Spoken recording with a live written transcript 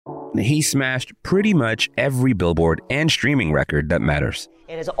he smashed pretty much every Billboard and streaming record that matters.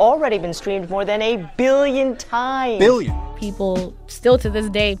 It has already been streamed more than 1 billion times. Billion. People still to this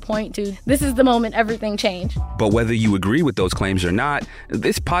day point to, this is the moment everything changed. But whether you agree with those claims or not,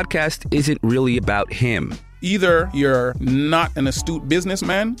 this podcast isn't really about him. Either you're not an astute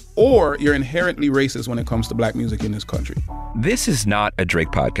businessman or you're inherently racist when it comes to black music in this country. This is not a Drake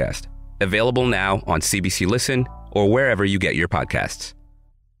podcast. Available now on CBC Listen or wherever you get your podcasts.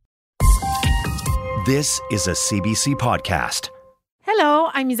 This is a CBC podcast.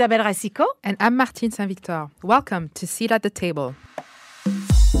 Hello, I'm Isabelle Racicot. And I'm Martine Saint-Victor. Welcome to Seat at the Table.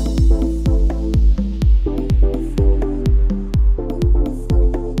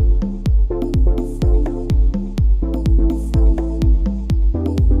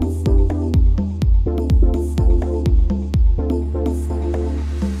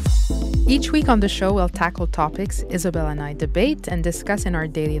 Each week on the show, we'll tackle topics Isabelle and I debate and discuss in our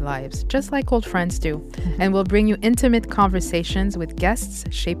daily lives, just like old friends do. And we'll bring you intimate conversations with guests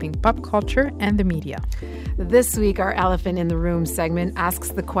shaping pop culture and the media. This week, our Elephant in the Room segment asks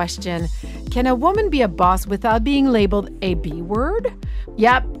the question, can a woman be a boss without being labeled a B word?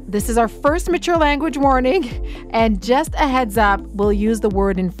 Yep, this is our first mature language warning. And just a heads up, we'll use the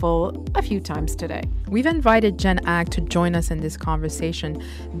word in full a few times today. We've invited Jen Agg to join us in this conversation.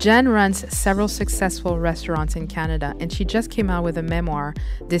 Jen runs several successful restaurants in Canada, and she just came out with a memoir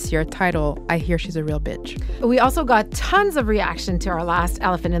this year titled, I Hear She's a Real Bitch. We also got tons of reaction to our last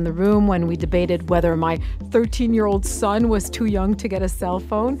Elephant in the Room when we debated whether my 13-year-old son was too young to get a cell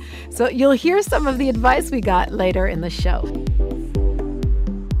phone. So you'll hear some of the advice we got later in the show.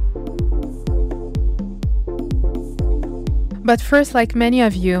 But first, like many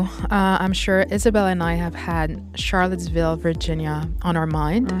of you, I'm sure Isabelle and I have had Charlottesville, Virginia on our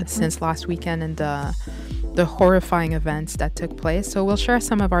mind since last weekend and the horrifying events that took place. So we'll share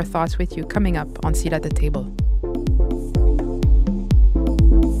some of our thoughts with you coming up on Seat at the Table.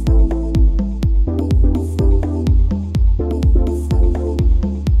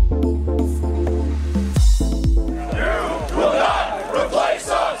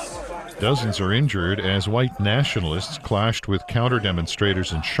 Dozens are injured as white nationalists clashed with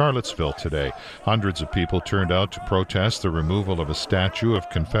counter-demonstrators in Charlottesville today. Hundreds of people turned out to protest the removal of a statue of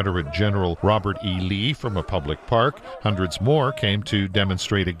Confederate General Robert E. Lee from a public park. Hundreds more came to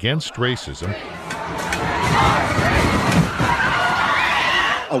demonstrate against racism.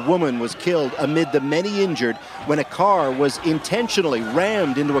 A woman was killed amid the many injured when a car was intentionally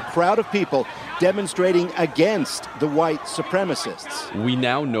rammed into a crowd of people demonstrating against the white supremacists. We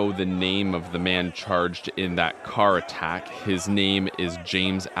now know the name of the man charged in that car attack. His name is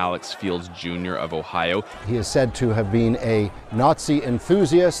James Alex Fields Jr. of Ohio. He is said to have been a Nazi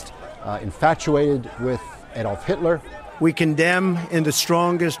enthusiast, infatuated with Adolf Hitler. We condemn in the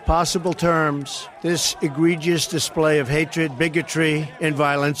strongest possible terms this egregious display of hatred, bigotry, and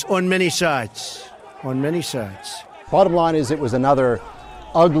violence on many sides. On many sides. Bottom line is it was another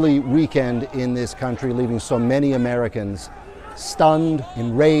ugly weekend in this country, leaving so many Americans stunned,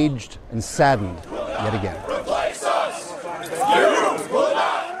 enraged, and saddened yet again. Replace us! You will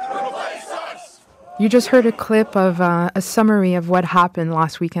not replace us! You just heard a clip of a summary of what happened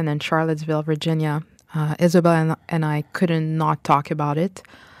last weekend in Charlottesville, Virginia. Isabelle and I couldn't not talk about it,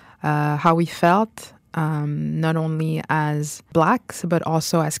 how we felt, not only as Blacks, but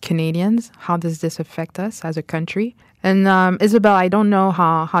also as Canadians. How does this affect us as a country? And Isabelle, I don't know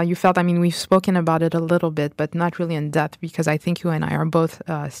how you felt. I mean, we've spoken about it a little bit, but not really in depth, because I think you and I are both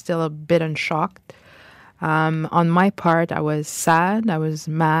still a bit unshocked. On my part, I was sad, I was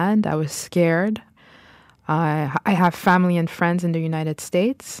mad, I was scared. I have family and friends in the United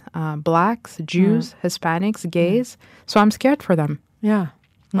States, Blacks, Jews, Hispanics, gays. So I'm scared for them. Yeah,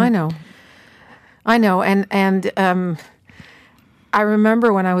 I know. And I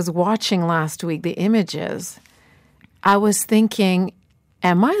remember when I was watching last week the images, I was thinking,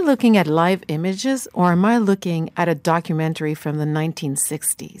 am I looking at live images or am I looking at a documentary from the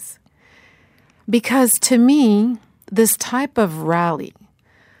 1960s? Because to me, this type of rally,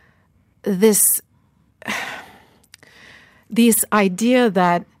 this idea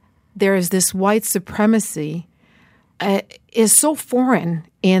that there is this white supremacy is so foreign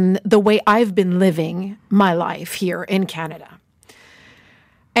in the way I've been living my life here in Canada.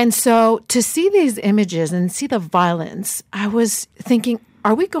 And so to see these images and see the violence, I was thinking,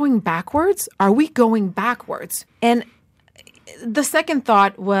 are we going backwards? Are we going backwards? And the second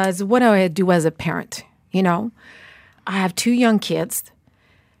thought was, what do I do as a parent? You know, I have 2 young kids.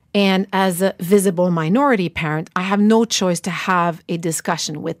 And as a visible minority parent, I have no choice to have a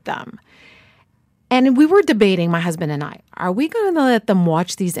discussion with them. And we were debating, my husband and I, are we going to let them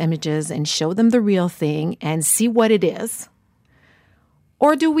watch these images and show them the real thing and see what it is?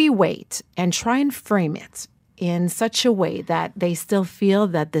 Or do we wait and try and frame it in such a way that they still feel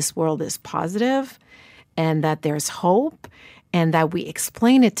that this world is positive and that there's hope and that we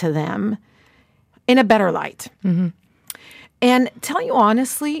explain it to them in a better light? Mm-hmm. And tell you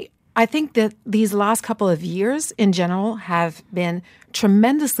honestly, I think that these last couple of years in general have been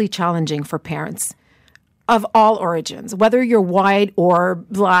tremendously challenging for parents of all origins, whether you're white or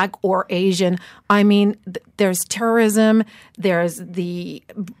black or Asian. I mean, there's terrorism, there's the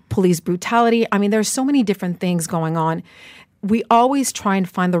police brutality. I mean, there's so many different things going on. We always try and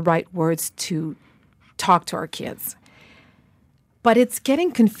find the right words to talk to our kids. But it's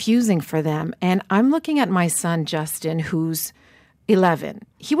getting confusing for them. And I'm looking at my son, Justin, who's 11.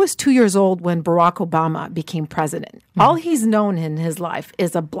 He was 2 years old when Barack Obama became president. Mm-hmm. All he's known in his life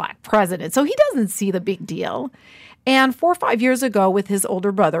is a black president. So he doesn't see the big deal. And 4 or 5 years ago with his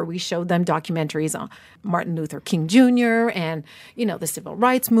older brother, we showed them documentaries on Martin Luther King Jr. and, the civil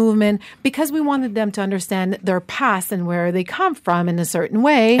rights movement, because we wanted them to understand their past and where they come from in a certain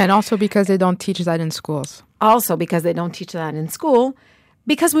way. And also because they don't teach that in schools. Also because they don't teach that in school,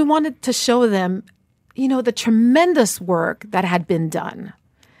 because we wanted to show them the tremendous work that had been done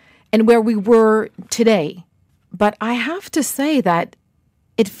and where we were today. But I have to say that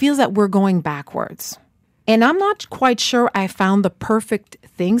it feels that we're going backwards. And I'm not quite sure I found the perfect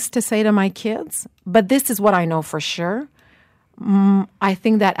things to say to my kids, but this is what I know for sure. I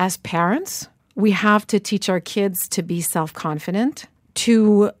think that as parents, we have to teach our kids to be self-confident,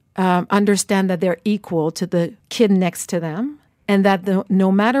 to understand that they're equal to the kid next to them, and that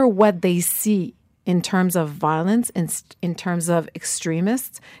no matter what they see in terms of violence, in terms of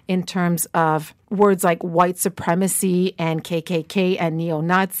extremists, in terms of words like white supremacy and KKK and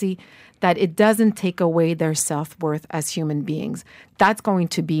neo-Nazi, that it doesn't take away their self-worth as human beings. That's going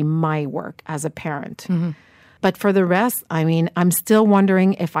to be my work as a parent. Mm-hmm. But for the rest, I mean, I'm still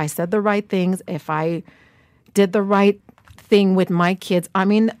wondering if I said the right things, if I did the right thing with my kids. I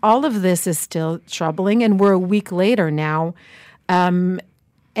mean, all of this is still troubling, and we're a week later now. And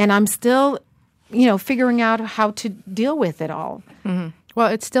I'm still figuring out how to deal with it all. Mm-hmm. Well,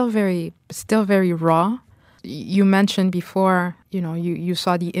 it's still very raw. You mentioned before, you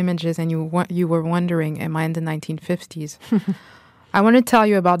saw the images and you were wondering, am I in the 1950s? I want to tell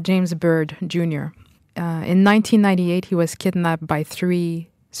you about James Byrd Jr. In 1998, he was kidnapped by 3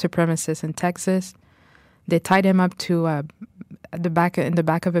 supremacists in Texas. They tied him up to in the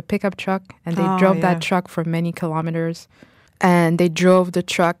back of a pickup truck, and they drove that truck for many kilometers. And they drove the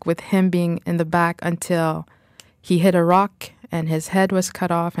truck with him being in the back until he hit a rock and his head was cut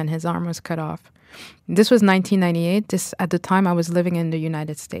off and his arm was cut off. This was 1998. At the time, I was living in the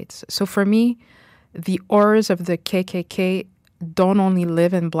United States. So for me, the horrors of the KKK don't only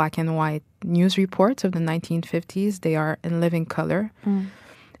live in black and white news reports of the 1950s. They are in living color. Mm.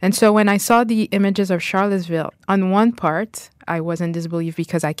 And so when I saw the images of Charlottesville, on one part, I was in disbelief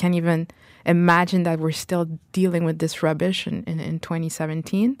because I can't even imagine that we're still dealing with this rubbish in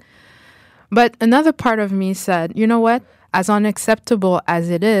 2017. But another part of me said, you know what? As unacceptable as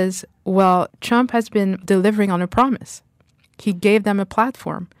it is, well, Trump has been delivering on a promise. He gave them a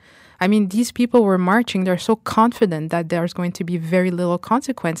platform. I mean, these people were marching. They're so confident that there's going to be very little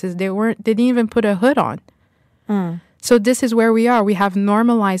consequences. They didn't even put a hood on. Mm. So this is where we are. We have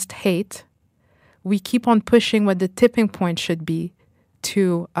normalized hate. We keep on pushing what the tipping point should be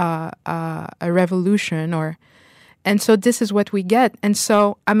to a revolution, and so this is what we get. And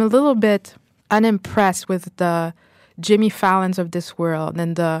so I'm a little bit unimpressed with the Jimmy Fallons of this world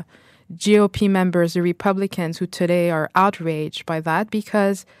and the GOP members, the Republicans who today are outraged by that,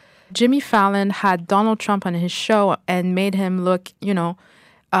 because Jimmy Fallon had Donald Trump on his show and made him look,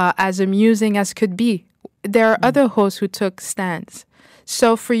 as amusing as could be. There are other hosts who took stands.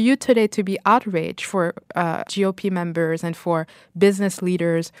 So for you today to be outraged for GOP members and for business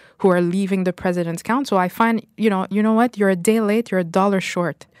leaders who are leaving the president's council, I find, you know what? You're a day late, you're a dollar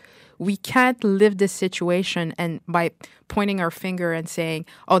short. We can't live this situation and by pointing our finger and saying,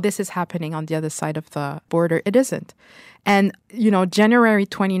 oh, this is happening on the other side of the border. It isn't. And, January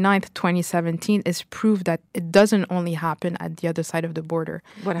 29th, 2017 is proof that it doesn't only happen at the other side of the border.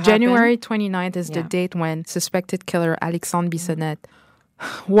 What happened? January 29th is the date when suspected killer Alexandre Bissonnette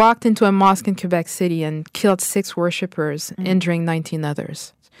walked into a mosque in Quebec City and killed 6 worshippers, injuring 19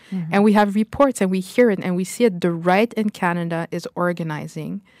 others. Mm-hmm. And we have reports and we hear it and we see it. The right in Canada is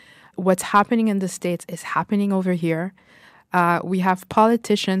organizing. What's happening in the States is happening over here. We have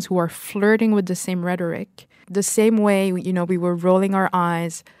politicians who are flirting with the same rhetoric. The same way, we were rolling our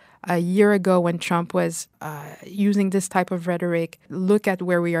eyes a year ago when Trump was using this type of rhetoric. Look at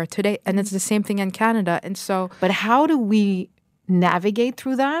where we are today. And it's the same thing in Canada. And so, but how do we navigate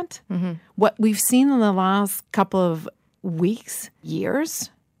through that? Mm-hmm. What we've seen in the last couple of weeks, years,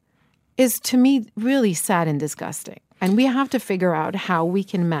 is to me really sad and disgusting. And we have to figure out how we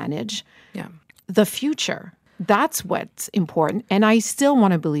can manage the future. That's what's important. And I still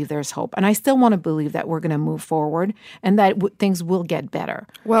want to believe there's hope. And I still want to believe that we're going to move forward and that things will get better.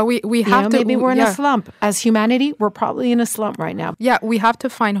 Well, we have to... Maybe we're in a slump. As humanity, we're probably in a slump right now. Yeah, we have to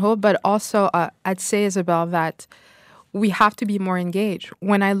find hope. But also, I'd say, Isabelle, that we have to be more engaged.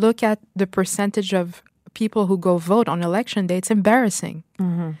 When I look at the percentage of people who go vote on election day, it's embarrassing.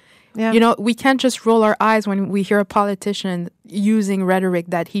 Mm-hmm. Yeah. You know, we can't just roll our eyes when we hear a politician using rhetoric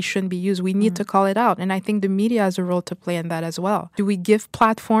that he shouldn't be used. We need to call it out. And I think the media has a role to play in that as well. Do we give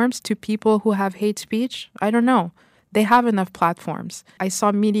platforms to people who have hate speech? I don't know. They have enough platforms. I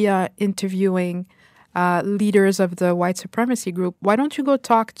saw media interviewing leaders of the white supremacy group. Why don't you go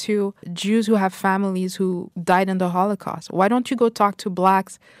talk to Jews who have families who died in the Holocaust? Why don't you go talk to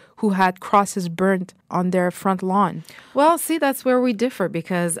blacks who had crosses burned on their front lawn? Well, see, that's where we differ,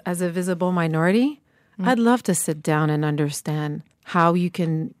 because as a visible minority, I'd love to sit down and understand how you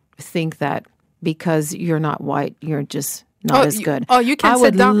can think that because you're not white, you're just not as good. You can I sit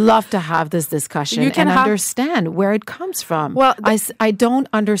would down. love to have this discussion and understand where it comes from. Well, I don't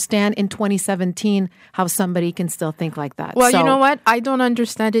understand in 2017 how somebody can still think like that. Well, you know what? I don't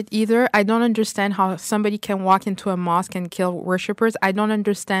understand it either. I don't understand how somebody can walk into a mosque and kill worshipers. I don't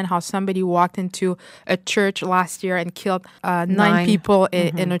understand how somebody walked into a church last year and killed 9 people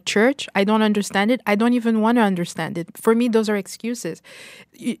in a church. I don't understand it. I don't even want to understand it. For me, those are excuses.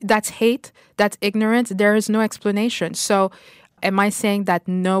 That's hate. That's ignorance. There is no explanation. So am I saying that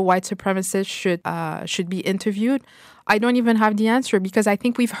no white supremacist should be interviewed? I don't even have the answer, because I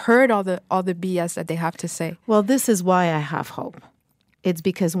think we've heard all the BS that they have to say. Well, this is why I have hope. It's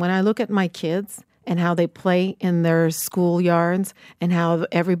because when I look at my kids and how they play in their schoolyards and how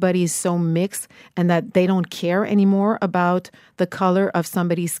everybody's so mixed and that they don't care anymore about the color of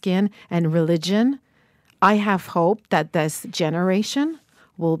somebody's skin and religion, I have hope that this generation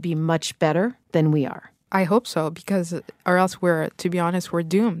will be much better than we are. I hope so, because or else to be honest, we're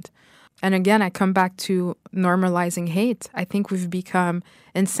doomed. And again, I come back to normalizing hate. I think we've become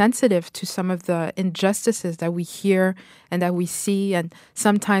insensitive to some of the injustices that we hear and that we see. And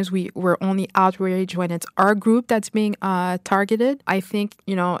sometimes we're only outraged when it's our group that's being targeted. I think,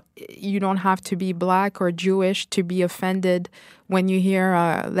 you don't have to be black or Jewish to be offended when you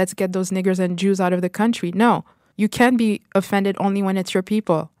hear, let's get those niggers and Jews out of the country. No, you can be offended only when it's your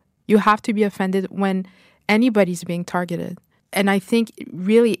people. You have to be offended when anybody's being targeted. And I think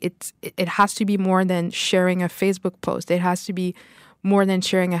really it has to be more than sharing a Facebook post. It has to be more than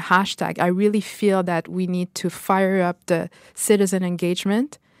sharing a hashtag. I really feel that we need to fire up the citizen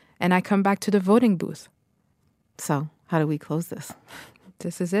engagement. And I come back to the voting booth. So how do we close this?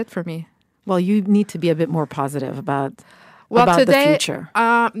 This is it for me. Well, you need to be a bit more positive about today, the future.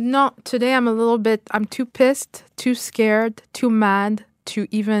 No, today I'm too pissed, too scared, too mad to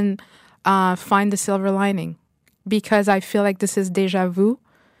even find the silver lining, because I feel like this is deja vu.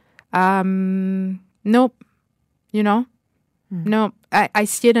 Nope. Nope. I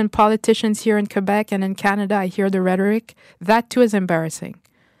see it in politicians here in Quebec and in Canada. I hear the rhetoric. That too is embarrassing.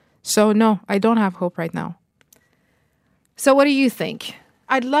 So no, I don't have hope right now. So what do you think?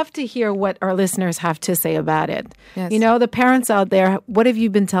 I'd love to hear what our listeners have to say about it. Yes. The parents out there, what have you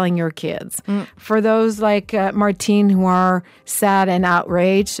been telling your kids? For those like Martine who are sad and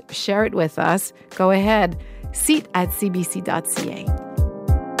outraged, share it with us. Go ahead. Seat at cbc.ca.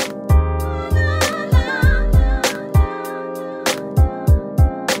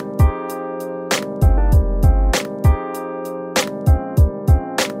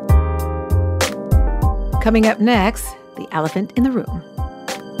 Coming up next, the elephant in the room.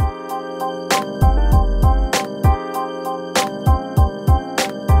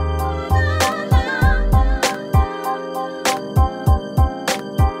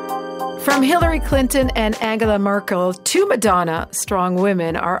 From Hillary Clinton and Angela Merkel to Madonna, strong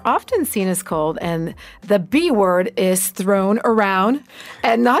women are often seen as cold, and the B word is thrown around,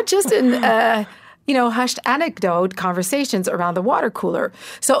 and not just in hushed anecdote conversations around the water cooler.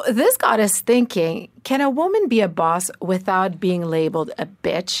 So this got us thinking, can a woman be a boss without being labeled a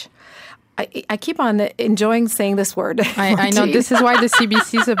bitch? I keep on enjoying saying this word. I know. This is why the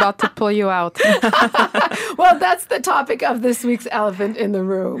CBC is about to pull you out. Well, that's the topic of this week's Elephant in the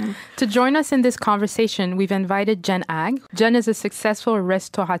Room. To join us in this conversation, we've invited Jen Agg. Jen is a successful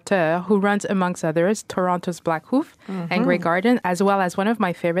restaurateur who runs, amongst others, Toronto's Black Hoof and Grey Garden, as well as one of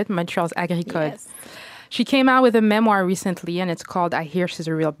my favorite, Montreal's Agricole. Yes. She came out with a memoir recently, and it's called I Hear She's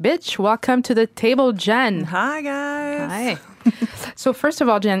a Real Bitch. Welcome to the table, Jen. Hi, guys. Hi. So first of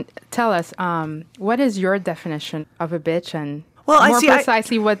all, Jen, tell us, what is your definition of a bitch? And more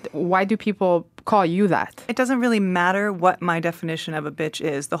precisely, why do people call you that? It doesn't really matter what my definition of a bitch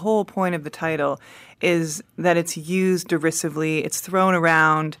is. The whole point of the title is that it's used derisively, it's thrown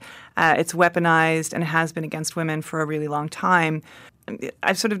around, it's weaponized, and has been against women for a really long time.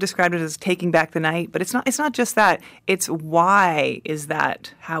 I've sort of described it as taking back the night, but it's not just that. It's why is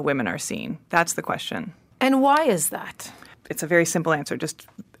that how women are seen? That's the question. And why is that? It's a very simple answer, just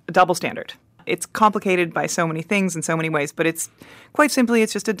a double standard. It's complicated by so many things in so many ways, but it's quite simply,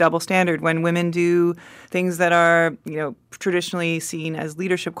 it's just a double standard. When women do things that are, traditionally seen as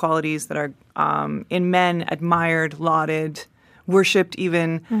leadership qualities that are in men admired, lauded, worshipped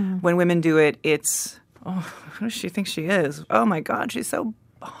even, when women do it, it's, oh, who does she think she is? Oh my God, she's so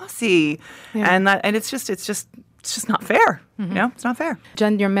bossy. Yeah. And it's just not fair. It's not fair.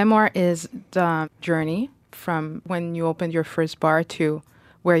 Jen, your memoir is the journey from when you opened your first bar to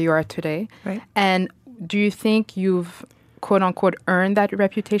where you are today. Right. And do you think you've, quote unquote, earned that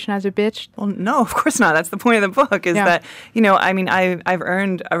reputation as a bitch? Well, no, of course not. That's the point of the book is that, I've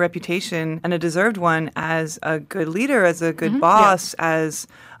earned a reputation and a deserved one as a good leader, as a good boss, as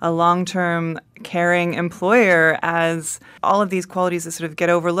a long-term caring employer, as all of these qualities that sort of get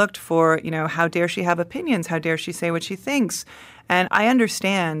overlooked for, how dare she have opinions? How dare she say what she thinks? And I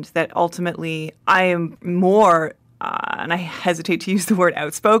understand that ultimately I am more and I hesitate to use the word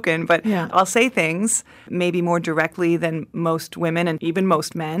outspoken, but I'll say things maybe more directly than most women and even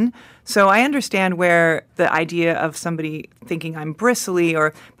most men. So I understand where the idea of somebody thinking I'm bristly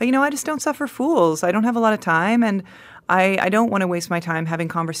but I just don't suffer fools. I don't have a lot of time, and I don't want to waste my time having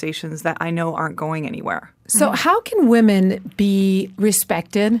conversations that I know aren't going anywhere. So how can women be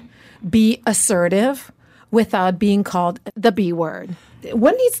respected, be assertive, without being called the B word?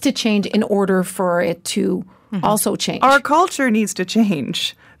 What needs to change in order for it to also change? Our culture needs to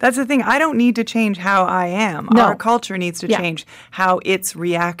change. That's the thing. I don't need to change how I am. No. Our culture needs to change how it's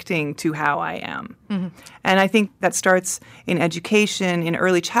reacting to how I am. And I think that starts in education, in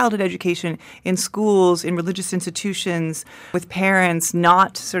early childhood education, in schools, in religious institutions, with parents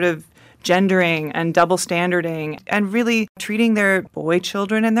not sort of gendering and double standarding and really treating their boy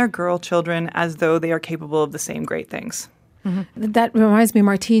children and their girl children as though they are capable of the same great things. That reminds me,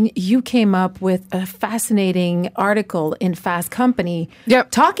 Martine, you came up with a fascinating article in Fast Company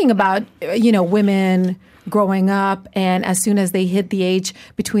talking about, women growing up, and as soon as they hit the age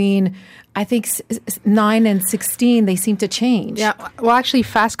between, I think, 9 and 16, they seem to change. Yeah, well, actually,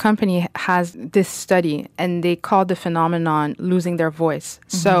 Fast Company has this study, and they call the phenomenon losing their voice.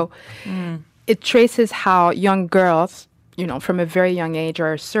 So it traces how young girls, from a very young age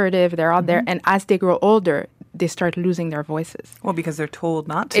are assertive, they're out there, and as they grow older, they start losing their voices. Well, because they're told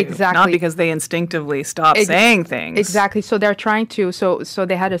not to. Exactly. Not because they instinctively stop saying things. Exactly. So they're trying to, so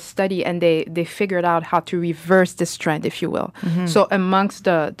they had a study and they figured out how to reverse this trend, if you will. So amongst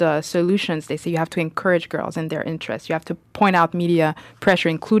the solutions, they say you have to encourage girls in their interests. You have to point out media pressure,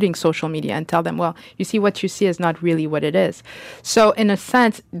 including social media, and tell them, well, you see, what you see is not really what it is. So in a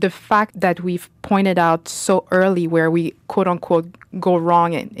sense, the fact that we've pointed out so early where we, quote unquote, go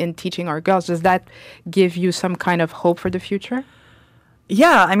wrong in teaching our girls, does that give you some kind of hope for the future?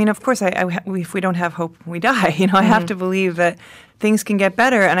 Yeah, I mean, of course, if we don't have hope, we die. I have to believe that things can get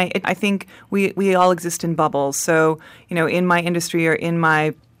better, and I think we all exist in bubbles. So, in my industry or in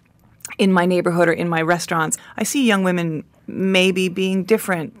my neighborhood or in my restaurants, I see young women maybe being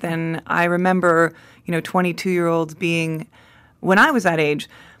different than I remember, 22-year-olds being when I was that age.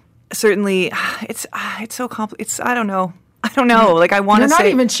 Certainly, it's so complicated. I don't know. Like, I want to say, you're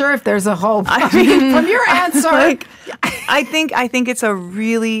not even sure if there's a hope. I mean, from your answer, I think it's a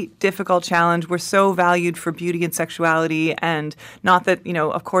really difficult challenge. We're so valued for beauty and sexuality, and not that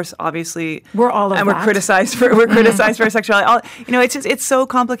of course, obviously, we're all of and that. we're criticized for our sexuality. It's so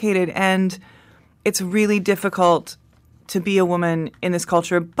complicated, and it's really difficult to be a woman in this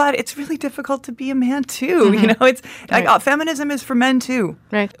culture, but it's really difficult to be a man too. You know, it's like feminism is for men too.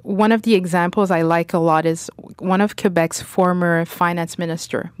 Right. One of the examples I like a lot is one of Quebec's former finance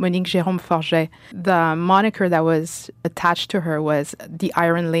minister, Monique Jérôme Forget. The moniker that was attached to her was the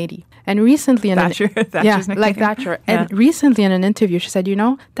Iron Lady. And recently, Thatcher's nickname. like Thatcher. And recently in an interview, she said,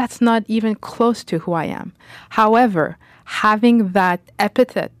 that's not even close to who I am. However, having that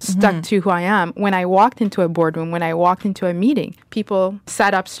epithet stuck to who I am, when I walked into a boardroom, when I walked into a meeting, people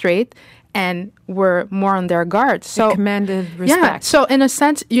sat up straight and were more on their guard. So it commanded respect. Yeah. So in a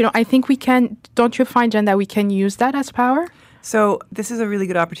sense, I think we can, don't you find, Jen, that we can use that as power? So this is a really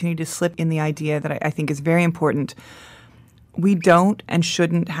good opportunity to slip in the idea that I think is very important. We don't and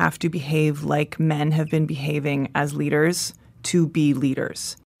shouldn't have to behave like men have been behaving as leaders to be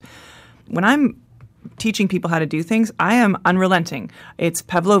leaders. When I'm teaching people how to do things, I am unrelenting. It's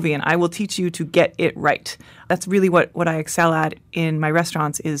Pavlovian. I will teach you to get it right. That's really what I excel at in my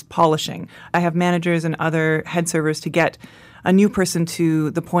restaurants is polishing. I have managers and other head servers to get a new person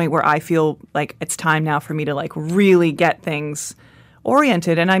to the point where I feel like it's time now for me to like really get things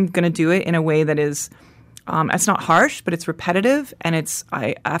oriented, and I'm going to do it in a way that is it's not harsh, but it's repetitive, and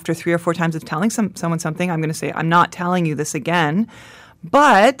after 3 or 4 times of telling someone something, I'm going to say, I'm not telling you this again,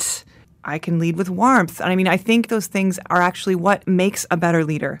 but I can lead with warmth. And I mean, I think those things are actually what makes a better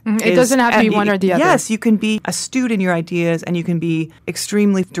leader. It doesn't have to be one or the other. Yes, you can be astute in your ideas and you can be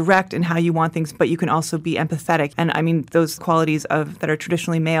extremely direct in how you want things, but you can also be empathetic. And I mean, those qualities that are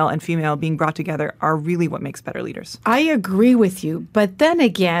traditionally male and female being brought together are really what makes better leaders. I agree with you. But then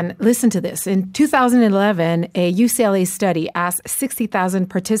again, listen to this. In 2011, a UCLA study asked 60,000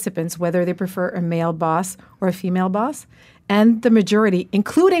 participants whether they prefer a male boss or a female boss. And the majority,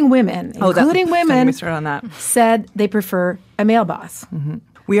 including women, said they prefer a male boss. Mm-hmm.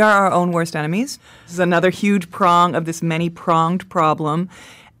 We are our own worst enemies. This is another huge prong of this many-pronged problem.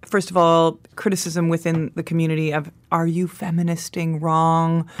 First of all, criticism within the community of, are you feministing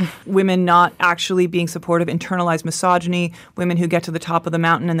wrong? Women not actually being supportive, internalized misogyny, women who get to the top of the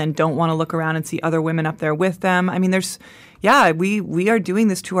mountain and then don't want to look around and see other women up there with them. I mean, we are doing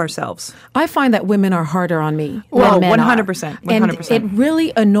this to ourselves. I find that women are harder on me. Well, than men 100%. 100%. And it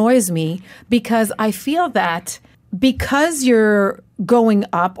really annoys me because I feel that because you're going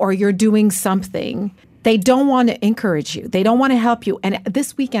up or you're doing something, they don't want to encourage you. They don't want to help you. And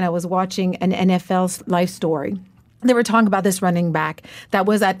this weekend I was watching an NFL life story. They were talking about this running back that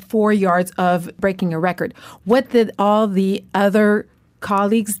was at 4 yards of breaking a record. What did all the other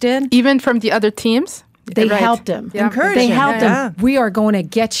colleagues did? Even from the other teams? They helped him. Yeah. They helped him. We are going to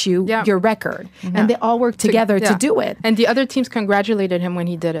get you your record. Mm-hmm. And they all worked together to do it. And the other teams congratulated him when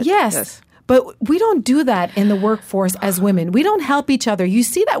he did it. Yes. But we don't do that in the workforce as women. We don't help each other. You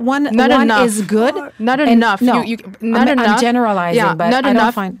see that one is good. Not enough. No, not enough. I'm generalizing, but not I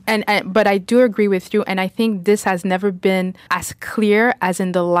enough. don't find. But I do agree with you, and I think this has never been as clear as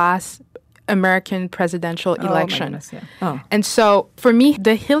in the last American presidential election. My goodness, yeah. And so for me,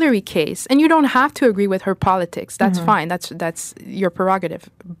 the Hillary case, and you don't have to agree with her politics. That's fine. That's your prerogative.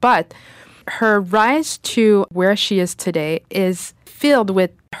 But her rise to where she is today is filled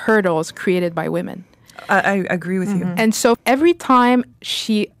with hurdles created by women. I agree with you. And so every time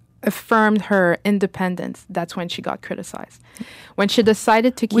she affirmed her independence, that's when she got criticized. When she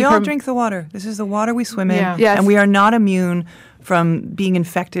decided to keep We all drink the water. This is the water we swim in. Yes. And we are not immune from being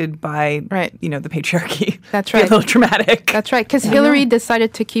infected by, the patriarchy. That's right. Be a little dramatic. That's right. Because Hillary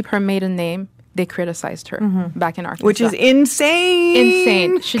decided to keep her maiden name. They criticized her back in Arkansas, which is insane.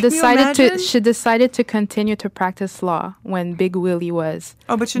 Insane. She decided to continue to practice law when Big Willie was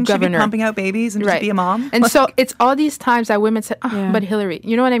but shouldn't governor. she be pumping out babies and just be a mom? And so it's all these times that women said, but Hillary,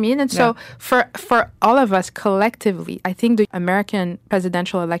 you know what I mean? And so for all of us collectively, I think the American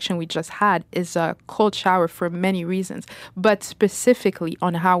presidential election we just had is a cold shower for many reasons, but specifically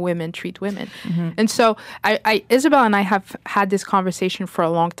on how women treat women. And so Isabelle and I have had this conversation for a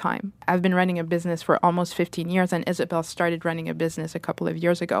long time. I've been running a business for almost 15 years, and Isabelle started running a business a couple of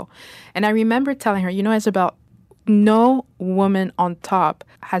years ago. And I remember telling her, Isabelle, no woman on top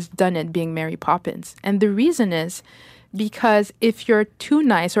has done it being Mary Poppins. And the reason is because if you're too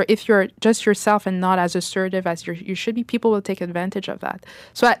nice or if you're just yourself and not as assertive as you should be, people will take advantage of that.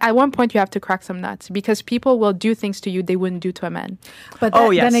 So at one point, you have to crack some nuts because people will do things to you they wouldn't do to a man. But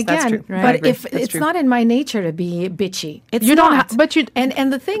then again, that's true. But if it's not in my nature to be bitchy, it's you not. Don't but you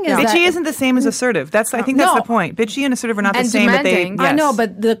and the thing is, bitchy isn't the same as assertive. I think that's the point. Bitchy and assertive are not the same. Demanding. I know,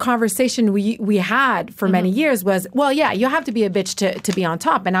 but the conversation we had for many years was, you have to be a bitch to be on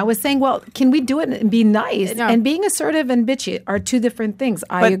top. And I was saying, can we do it and be nice? No. And being assertive and bitchy are two different things.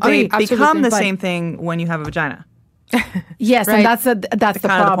 I agree. But become the same thing when you have a vagina. Yes, Right. and that's the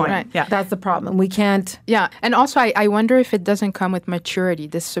problem. Right. Yeah. That's the problem. We can't. Yeah, and also I wonder if it doesn't come with maturity,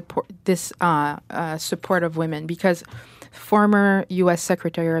 this support of women, because former U.S.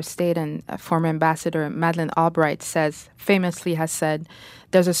 Secretary of State and former Ambassador Madeleine Albright famously has said,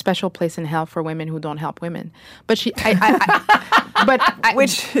 "There's a special place in hell for women who don't help women." But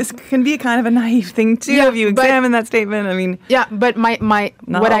which can be kind of a naive thing too if you examine that statement. I mean, but my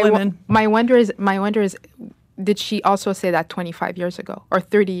wonder is. Did she also say that 25 years ago or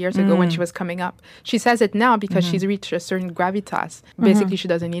 30 years ago when she was coming up? She says it now because she's reached a certain gravitas. Basically, she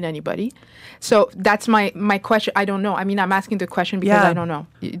doesn't need anybody. So that's my question. I don't know. I mean, I'm asking the question because I don't know.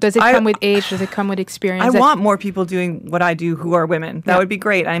 Does it come with age? Does it come with experience? I want more people doing what I do who are women. That would be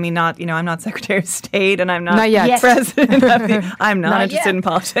great. I mean, I'm not Secretary of State and I'm not President of I'm not interested in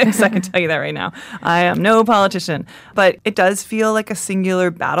politics. I can tell you that right now. I am no politician. But it does feel like a singular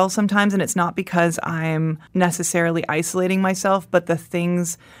battle sometimes, and it's not because I'm necessarily isolating myself, but the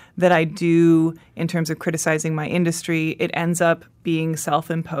things that I do in terms of criticizing my industry, it ends up being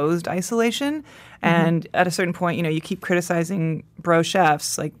self-imposed isolation. And at a certain point, you keep criticizing bro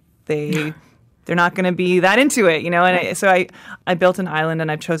chefs, like they're not going to be that into it, And so I built an island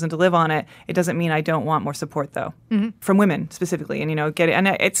and I've chosen to live on it. It doesn't mean I don't want more support, though, from women specifically. And, get it. And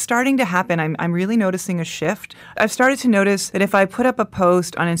it's starting to happen. I'm really noticing a shift. I've started to notice that if I put up a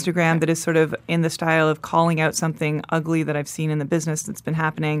post on Instagram that is sort of in the style of calling out something ugly that I've seen in the business that's been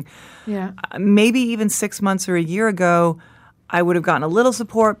happening, maybe even 6 months or a year ago, I would have gotten a little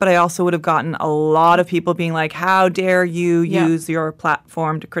support, but I also would have gotten a lot of people being like, how dare you use your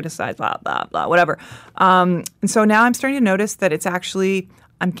platform to criticize, blah, blah, blah, whatever. And so now I'm starting to notice that it's actually,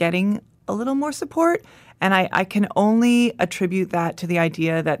 I'm getting a little more support. And I can only attribute that to the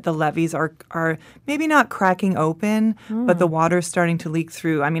idea that the levees are maybe not cracking open, but the water's starting to leak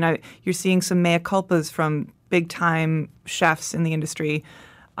through. I mean, you're seeing some mea culpas from big-time chefs in the industry.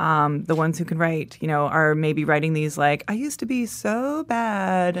 The ones who can write, are maybe writing these like, I used to be so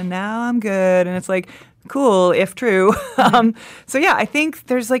bad and now I'm good. And it's like, cool, if true. So yeah, I think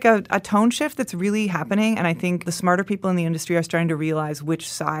there's like a tone shift that's really happening. And I think the smarter people in the industry are starting to realize which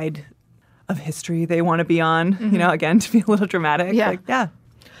side of history they want to be on, again, to be a little dramatic. Yeah.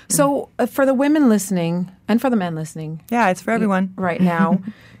 So for the women listening and for the men listening. Yeah, it's for everyone. Right now,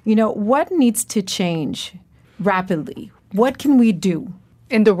 what needs to change rapidly? What can we do?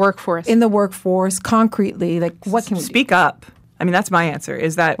 In the workforce, concretely, like what can we speak up? I mean, that's my answer,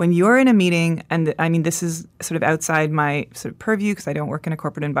 is that when you're in a meeting, and I mean, this is sort of outside my sort of purview because I don't work in a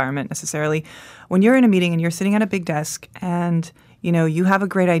corporate environment necessarily. When you're in a meeting and you're sitting at a big desk and, you have a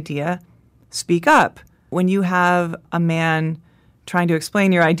great idea, speak up. When you have a man trying to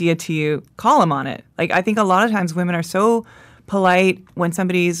explain your idea to you, call him on it. Like, I think a lot of times women are so polite when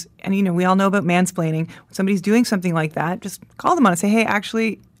somebody's, and we all know about mansplaining, when somebody's doing something like that, just call them on it, say, hey,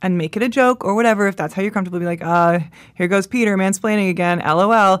 actually, and make it a joke or whatever, if that's how you're comfortable, be like, here goes Peter mansplaining again,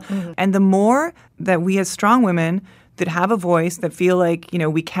 LOL. And the more that we as strong women that have a voice, that feel like,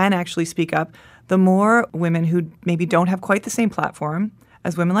 we can actually speak up, the more women who maybe don't have quite the same platform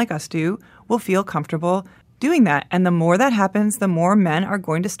as women like us do will feel comfortable doing that. And the more that happens, the more men are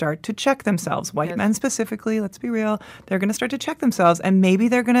going to start to check themselves. White men specifically, let's be real, they're going to start to check themselves. And maybe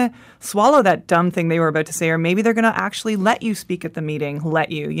they're going to swallow that dumb thing they were about to say, or maybe they're going to actually let you speak at the meeting,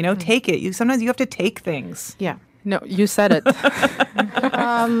 take it. Sometimes you have to take things. Yeah. No, you said it.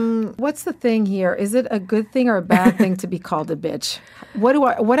 What's the thing here? Is it a good thing or a bad thing to be called a bitch? What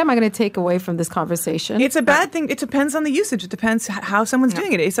am I going to take away from this conversation? It's a bad thing. It depends on the usage. It depends how someone's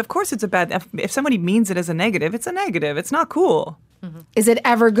doing it. Of course, it's a bad. If somebody means it as a negative, it's a negative. It's not cool. Is it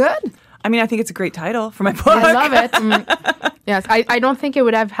ever good? I mean, I think it's a great title for my book. I love it. Yes, I don't think it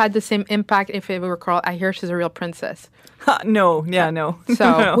would have had the same impact if it were called I Hear She's a Real Princess. No.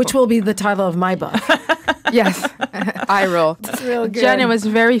 So, which will be the title of my book. Yes, I roll. It's real good. Jen, it was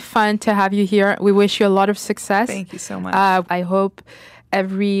very fun to have you here. We wish you a lot of success. Thank you so much. I hope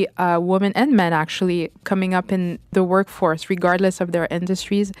every woman and man actually coming up in the workforce, regardless of their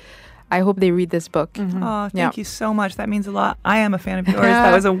industries, I hope they read this book. Oh, thank you so much. That means a lot. I am a fan of yours.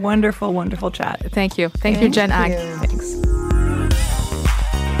 That was a wonderful, wonderful chat. Thank you. Thank you, Jen Agg. Thanks.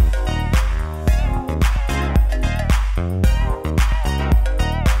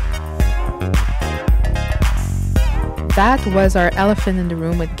 That was our Elephant in the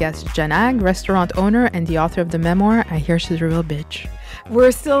Room with guest Jen Agg, restaurant owner and the author of the memoir, I Hear She's a Real Bitch.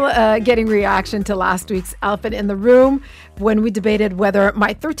 We're still getting reaction to last week's Elephant in the Room when we debated whether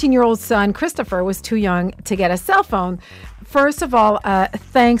my 13-year-old son, Christopher, was too young to get a cell phone. First of all,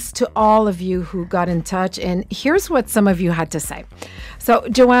 thanks to all of you who got in touch. And here's what some of you had to say. So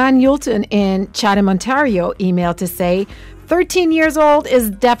Joanne Yulton in Chatham, Ontario, emailed to say, 13 years old is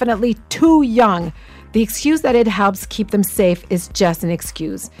definitely too young. The excuse that it helps keep them safe is just an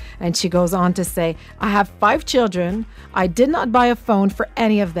excuse. And she goes on to say, I have 5 children. I did not buy a phone for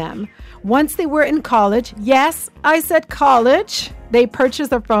any of them. Once they were in college, yes, I said college, they purchased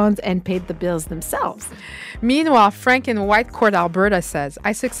their phones and paid the bills themselves. Meanwhile, Frank in Whitecourt, Alberta says,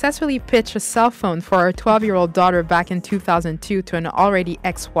 I successfully pitched a cell phone for our 12-year-old daughter back in 2002 to an already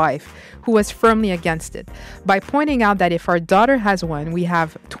ex-wife who was firmly against it, by pointing out that if our daughter has one, we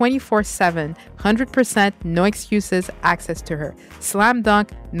have 24/7, 100%, no excuses, access to her. Slam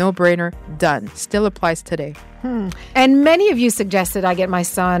dunk, no-brainer, done. Still applies today. And many of you suggested I get my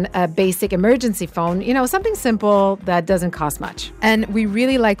son a basic emergency phone, something simple that doesn't cost much. And we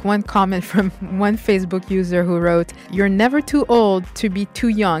really like one comment from one Facebook user who wrote, you're never too old to be too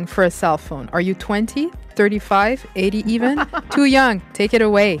young for a cell phone. Are you 20, 35, 80 even? Too young. Take it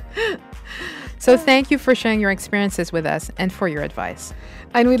away. So thank you for sharing your experiences with us and for your advice.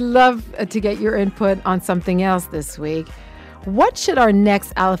 And we'd love to get your input on something else this week. What should our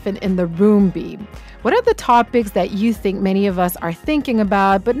next elephant in the room be? What are the topics that you think many of us are thinking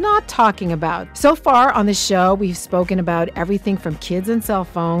about but not talking about? So far on the show, we've spoken about everything from kids and cell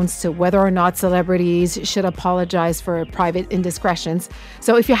phones to whether or not celebrities should apologize for private indiscretions.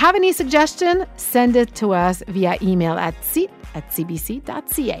 So if you have any suggestion, send it to us via email at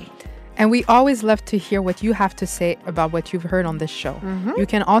seat@cbc.ca. And we always love to hear what you have to say about what you've heard on this show. You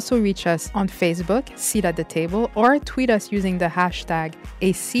can also reach us on Facebook, Seat at the Table, or tweet us using the hashtag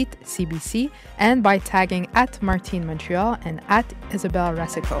 #ASeatCBC and by tagging @Martine Montreal and @Isabelle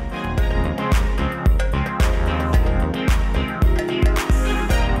Rasico.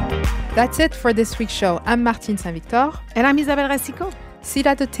 That's it for this week's show. I'm Martine Saint-Victor. And I'm Isabelle Rasico. Seat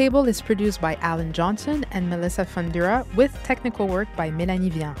at the Table is produced by Alan Johnson and Melissa Fundura with technical work by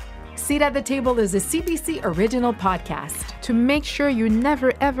Mélanie Vian. Seat at the Table is a CBC original podcast. To make sure you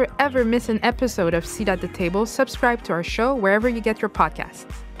never, ever, ever miss an episode of Seat at the Table, subscribe to our show wherever you get your podcasts.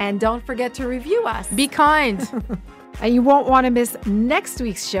 And don't forget to review us. Be kind. And you won't want to miss next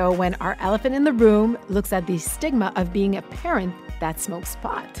week's show when our elephant in the room looks at the stigma of being a parent that smokes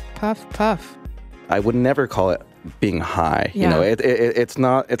pot. Puff, puff. I would never call it being high. Yeah. It's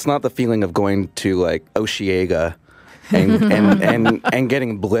not the feeling of going to like Osheaga and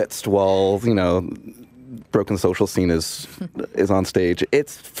getting blitzed while broken social scene is on stage.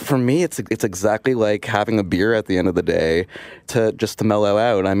 For me it's exactly like having a beer at the end of the day to mellow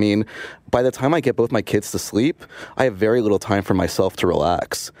out. I mean, by the time I get both my kids to sleep, I have very little time for myself to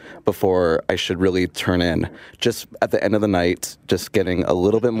relax before I should really turn in. Just at the end of the night, just getting a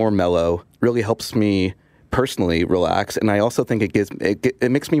little bit more mellow really helps me personally relax, and I also think it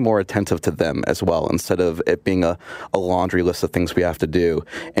makes me more attentive to them as well, instead of it being a laundry list of things we have to do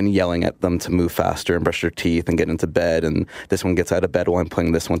and yelling at them to move faster and brush their teeth and get into bed, and this one gets out of bed while I'm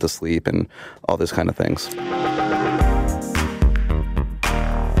putting this one to sleep and all those kind of things.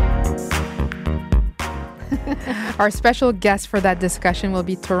 Our special guest for that discussion will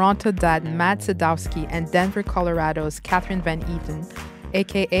be Toronto dad Matt Sadowski and Denver, Colorado's Catherine Van Eaton,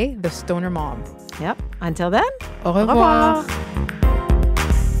 a.k.a. the Stoner Mom. Yep. Until then, au revoir.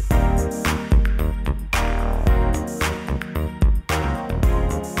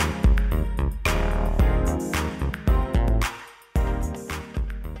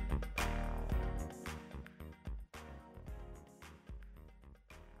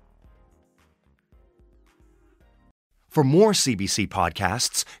 For more CBC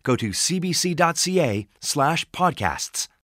podcasts, go to cbc.ca/podcasts.